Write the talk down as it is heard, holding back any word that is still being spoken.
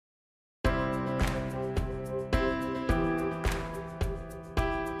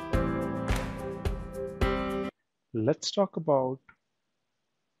let's talk about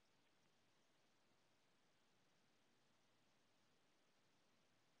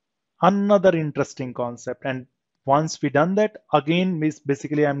another interesting concept. And once we done that, again,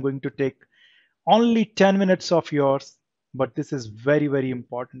 basically I'm going to take only 10 minutes of yours, but this is very, very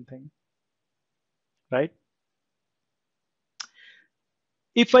important thing, right?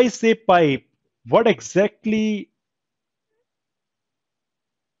 If I say pipe, what exactly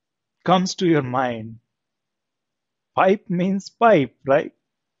comes to your mind? Pipe means pipe, right?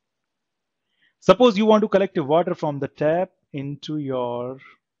 Suppose you want to collect water from the tap into your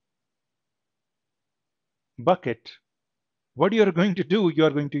bucket. What you are going to do, you are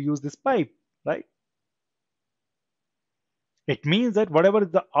going to use this pipe, right? It means that whatever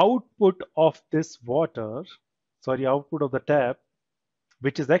is the output of this water, sorry, output of the tap,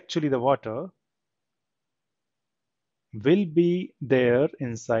 which is actually the water, will be there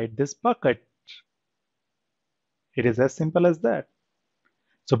inside this bucket. It is as simple as that.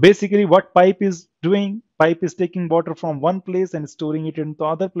 So basically what pipe is doing, pipe is taking water from one place and storing it into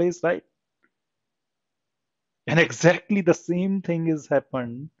other place, right? And exactly the same thing is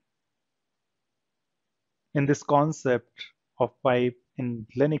happened in this concept of pipe in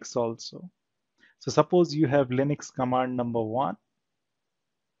Linux also. So suppose you have Linux command number one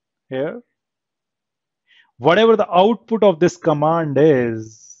here. Whatever the output of this command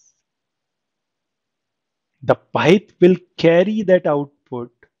is, the pipe will carry that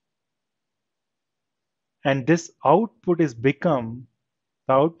output, and this output is become,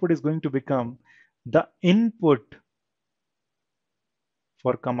 the output is going to become the input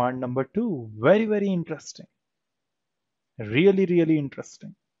for command number two. Very, very interesting. Really, really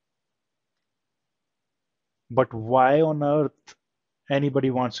interesting. But why on earth anybody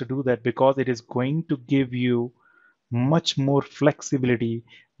wants to do that? Because it is going to give you much more flexibility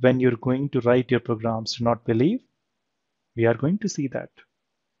when you're going to write your programs. Do not believe? We are going to see that.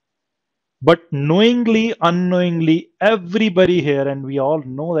 But knowingly, unknowingly, everybody here, and we all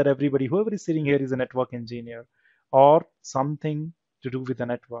know that everybody, whoever is sitting here is a network engineer or something to do with the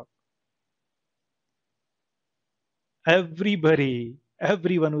network.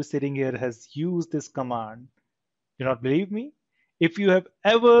 Everyone who's sitting here has used this command. Do not believe me? If you have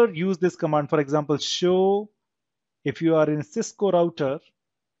ever used this command, for example, show, if you are in Cisco router,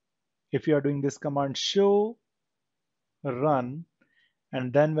 if you are doing this command show, run,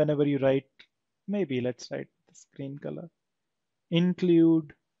 and then whenever you write, maybe let's write the screen color,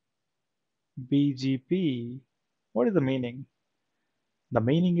 include BGP. What is the meaning? The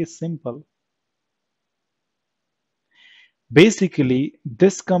meaning is simple. Basically,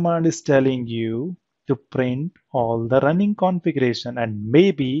 this command is telling you to print all the running configuration, and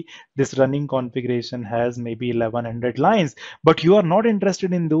maybe this running configuration has maybe 1100 lines, but you are not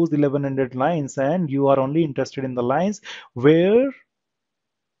interested in those 1100 lines, and you are only interested in the lines where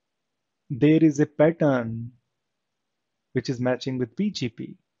there is a pattern which is matching with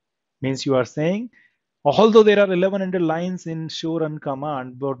BGP. Means you are saying, although there are 1100 lines in show run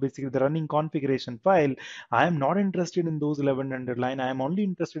command, but basically the running configuration file, I am not interested in those 1100 line. I am only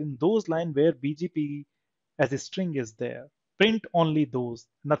interested in those line where BGP as a string is there. Print only those,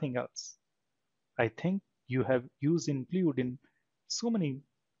 nothing else. I think you have used include in so many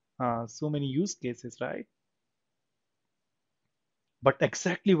use cases, right? But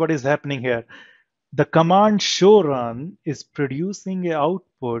exactly what is happening here? The command show run is producing a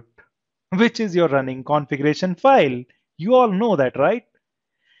output, which is your running configuration file. You all know that, right?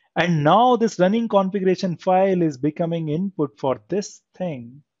 And now this running configuration file is becoming input for this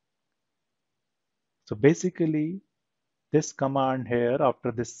thing. So basically, this command here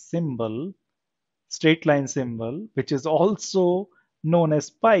after this symbol, straight line symbol, which is also known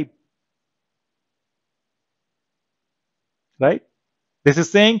as pipe, right? This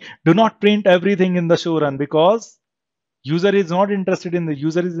is saying do not print everything in the show run because user is not interested in the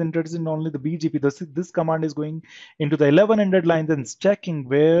user is interested in only the BGP. This command is going into the 1100 lines and checking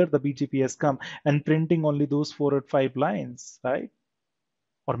where the BGP has come and printing only those 4 or 5 lines, right?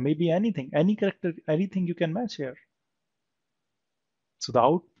 Or maybe anything, any character, anything you can match here. So the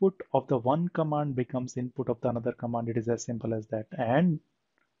output of the one command becomes input of the another command. It is as simple as that. And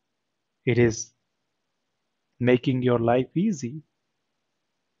it is making your life easy.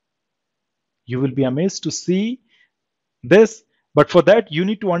 You will be amazed to see this, but for that you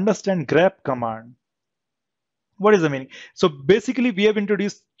need to understand grep command. What is the meaning? So basically we have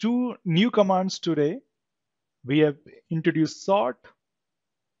introduced two new commands today. We have introduced sort.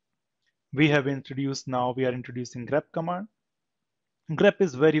 We have introduced, now we are introducing grep command. Grep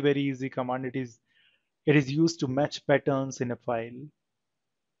is very, very easy command. It is used to match patterns in a file.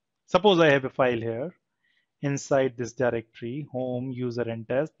 Suppose I have a file here. inside this directory, home, user, and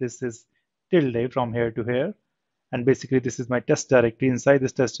test. This is tilde from here to here. And basically, this is my test directory. Inside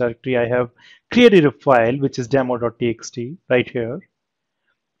this test directory, I have created a file which is demo.txt right here.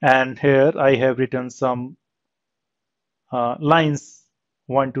 And here I have written some lines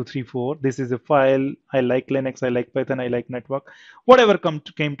 1, 2, 3, 4. This is a file. I like Linux, I like Python, I like network. Whatever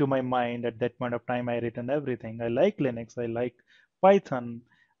came to my mind at that point of time, I written everything. I like Linux, I like Python,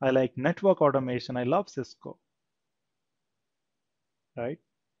 I like network automation, I love Cisco, right?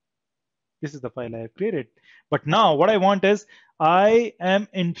 This is the file I have created. But now what I want is I am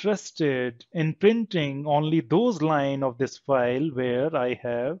interested in printing only those lines of this file where I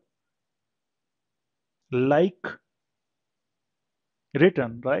have like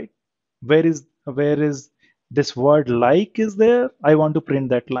written, right? Where is this word like is there? I want to print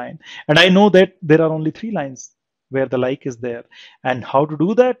that line. And I know that there are only 3 lines where the like is there. And how to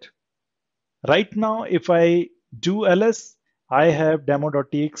do that? Right now, if I do ls, I have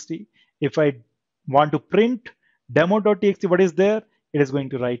demo.txt. If I want to print demo.txt, what is there? It is going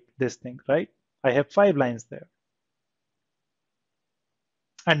to write this thing, right? I have 5 lines there.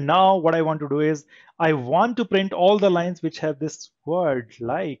 And now what I want to do is I want to print all the lines which have this word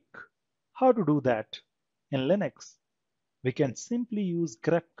like. How to do that in Linux? We can simply use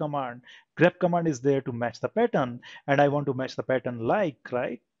grep command. Grep command is there to match the pattern, and I want to match the pattern like,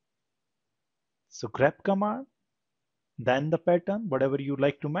 right? So grep command, then the pattern, whatever you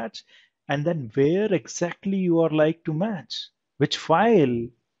like to match, and then where exactly you are like to match, which file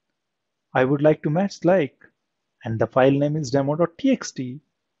I would like to match like, and the file name is demo.txt.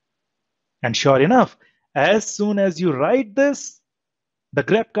 And sure enough, as soon as you write this, the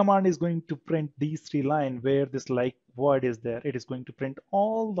grep command is going to print these 3 lines where this like word is there. It is going to print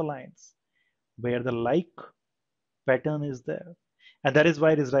all the lines where the like pattern is there. And that is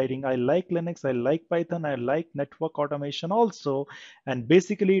why it is writing, I like Linux, I like Python, I like network automation also. And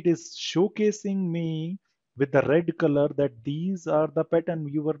basically it is showcasing me with the red color that these are the pattern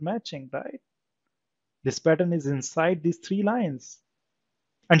you were matching, right? This pattern is inside these 3 lines.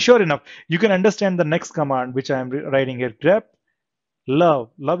 And sure enough, you can understand the next command which I am writing here. Grep love.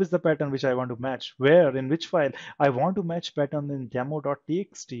 Love is the pattern which I want to match. Where? In which file? I want to match pattern in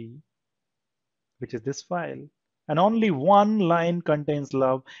demo.txt, which is this file. And only 1 line contains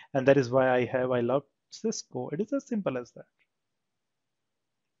love, and that is why I love Cisco. It is as simple as that.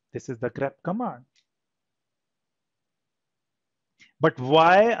 This is the grep command. But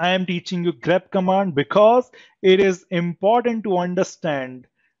why I am teaching you grep command? Because it is important to understand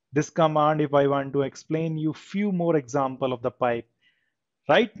this command if I want to explain you few more example of the pipe.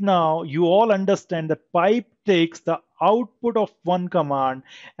 Right now, you all understand that pipe takes the output of one command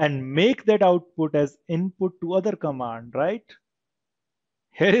and make that output as input to other command, right?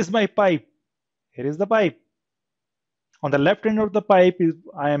 Here is my pipe. Here is the pipe. On the left hand of the pipe is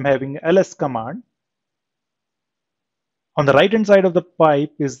I am having ls command. On the right hand side of the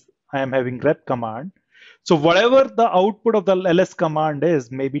pipe is I am having grep command. So whatever the output of the ls command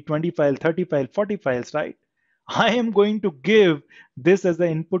is, maybe 20 files, 30 files, 40 files, right? I am going to give this as the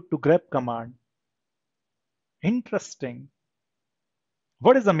input to grep command. Interesting.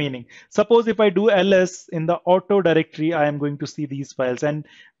 What is the meaning? Suppose if I do ls in the auto directory, I am going to see these files. And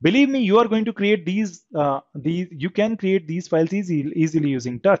believe me, you are going to create these. You can create these files easily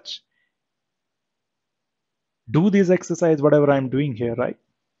using touch. Do this exercise, whatever I'm doing here, right?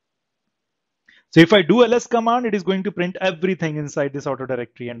 So if I do ls command, it is going to print everything inside this auto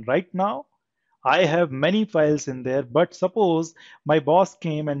directory. And right now, I have many files in there. But suppose my boss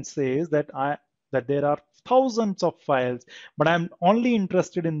came and says that there are thousands of files, but I'm only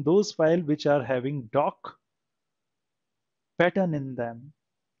interested in those files which are having doc pattern in them.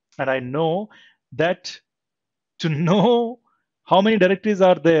 And I know that to know how many directories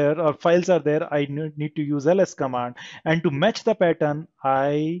are there or files are there, I need to use ls command. And to match the pattern,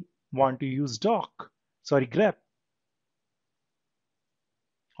 I want to use grep.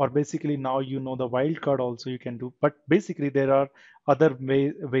 Or basically now you know the wildcard also you can do. But basically there are other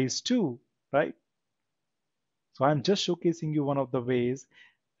ways too, right? So I'm just showcasing you one of the ways.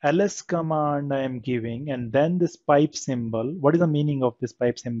 ls command I am giving, and then this pipe symbol. What is the meaning of this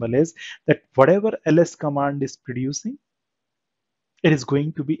pipe symbol is that whatever ls command is producing, it is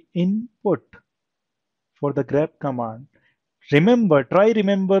going to be input for the grep command. Remember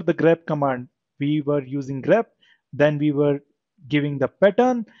the grep command. We were using grep, then we were giving the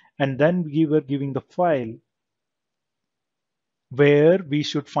pattern, and then we were giving the file where we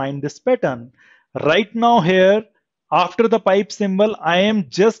should find this pattern. Right now here, after the pipe symbol, I am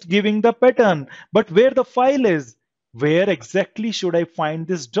just giving the pattern, but where the file is, where exactly should I find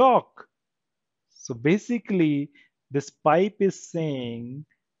this doc? So basically, this pipe is saying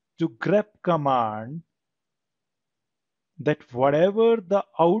to grep command that whatever the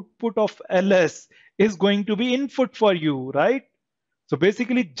output of ls is going to be input for you, right? So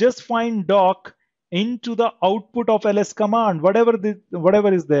basically, just find doc into the output of ls command,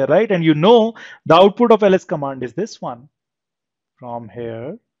 whatever is there, right? And you know the output of ls command is this one, from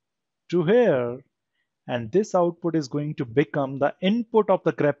here to here. And this output is going to become the input of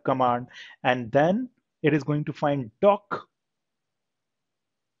the grep command, and then it is going to find doc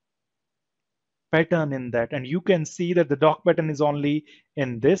pattern in that, and you can see that the doc pattern is only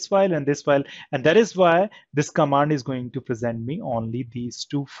in this file and this file, and that is why this command is going to present me only these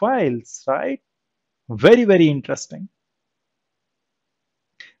two files, right? Very, very interesting.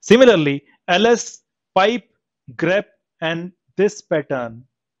 Similarly, ls pipe grep and this pattern,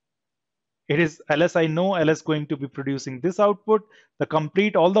 it is ls, I know ls going to be producing this output, the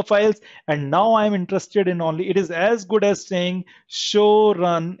complete all the files, and now I'm interested in only, it is as good as saying show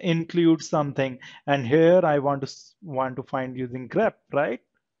run include something, and here I want to find using grep, right?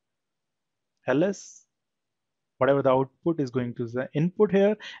 ls, whatever the output is going to the input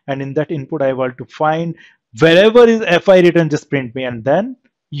here, and in that input I want to find wherever is fi written, just print me, and then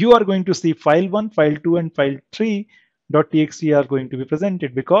you are going to see file 1, file 2, and file 3 .txt are going to be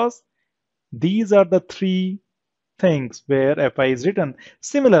presented, because these are the three things where fi is written.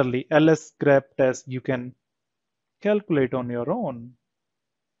 Similarly, ls grep test you can calculate on your own.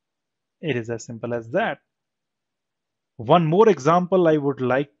 It is as simple as that. One more example I would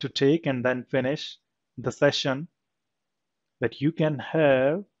like to take and then finish the session, that you can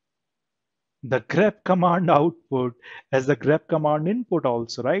have the grep command output as the grep command input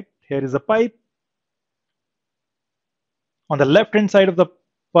also, right? Here is a pipe. On the left hand side of the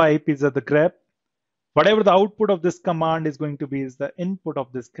pipe is the grep. Whatever the output of this command is going to be is the input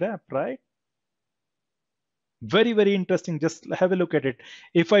of this grep, right? Very, very interesting. Just have a look at it.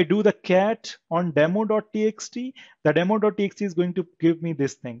 If I do the cat on demo.txt, the demo.txt is going to give me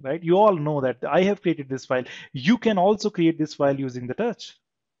this thing, right? You all know that I have created this file. You can also create this file using the touch.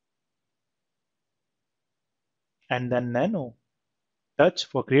 And then nano. Touch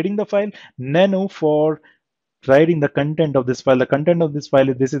for creating the file, nano for writing the content of this file. The content of this file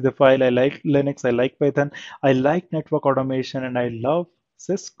is, this is the file. I like Linux, I like Python, I like network automation, and I love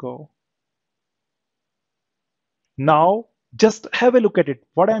Cisco. Now, just have a look at it.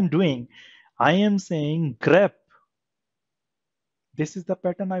 What I'm doing, I am saying grep. This is the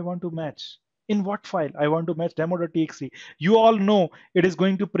pattern I want to match. In what file? I want to match demo.txt. You all know it is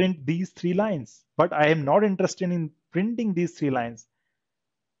going to print these 3 lines, but I am not interested in printing these 3 lines,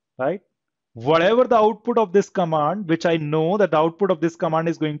 right? Whatever the output of this command, which I know that the output of this command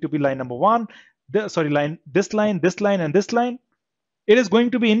is going to be line number 1, line, this line, this line, and this line. It is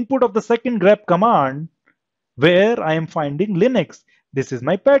going to be input of the second grep command, where I am finding Linux. This is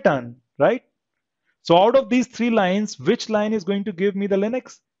my pattern, right? So out of these 3 lines, which line is going to give me the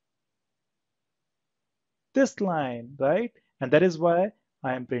Linux? This line, right? And that is why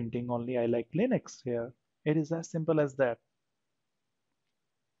I am printing only I like Linux here. It is as simple as that.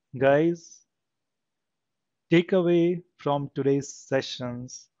 Guys, takeaway from today's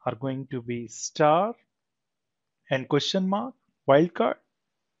sessions are going to be star and question mark, wildcard.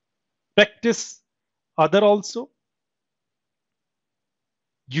 Practice other also.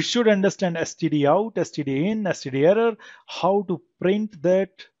 You should understand std out, std in, std error, how to print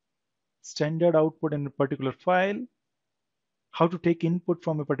that standard output in a particular file, how to take input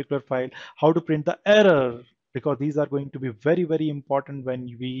from a particular file, how to print the error, because these are going to be very, very important when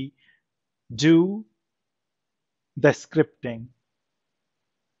we do the scripting.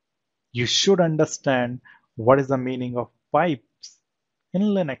 You should understand what is the meaning of pipes in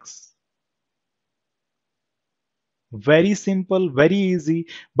Linux. Very simple, very easy,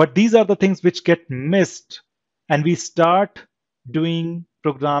 but these are the things which get missed, and we start doing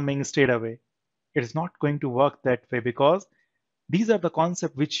programming straight away. It is not going to work that way, because these are the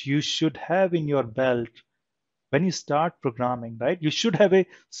concepts which you should have in your belt when you start programming, right? You should have a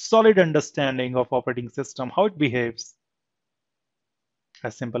solid understanding of operating system, how it behaves.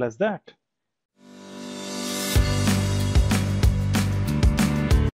 As simple as that.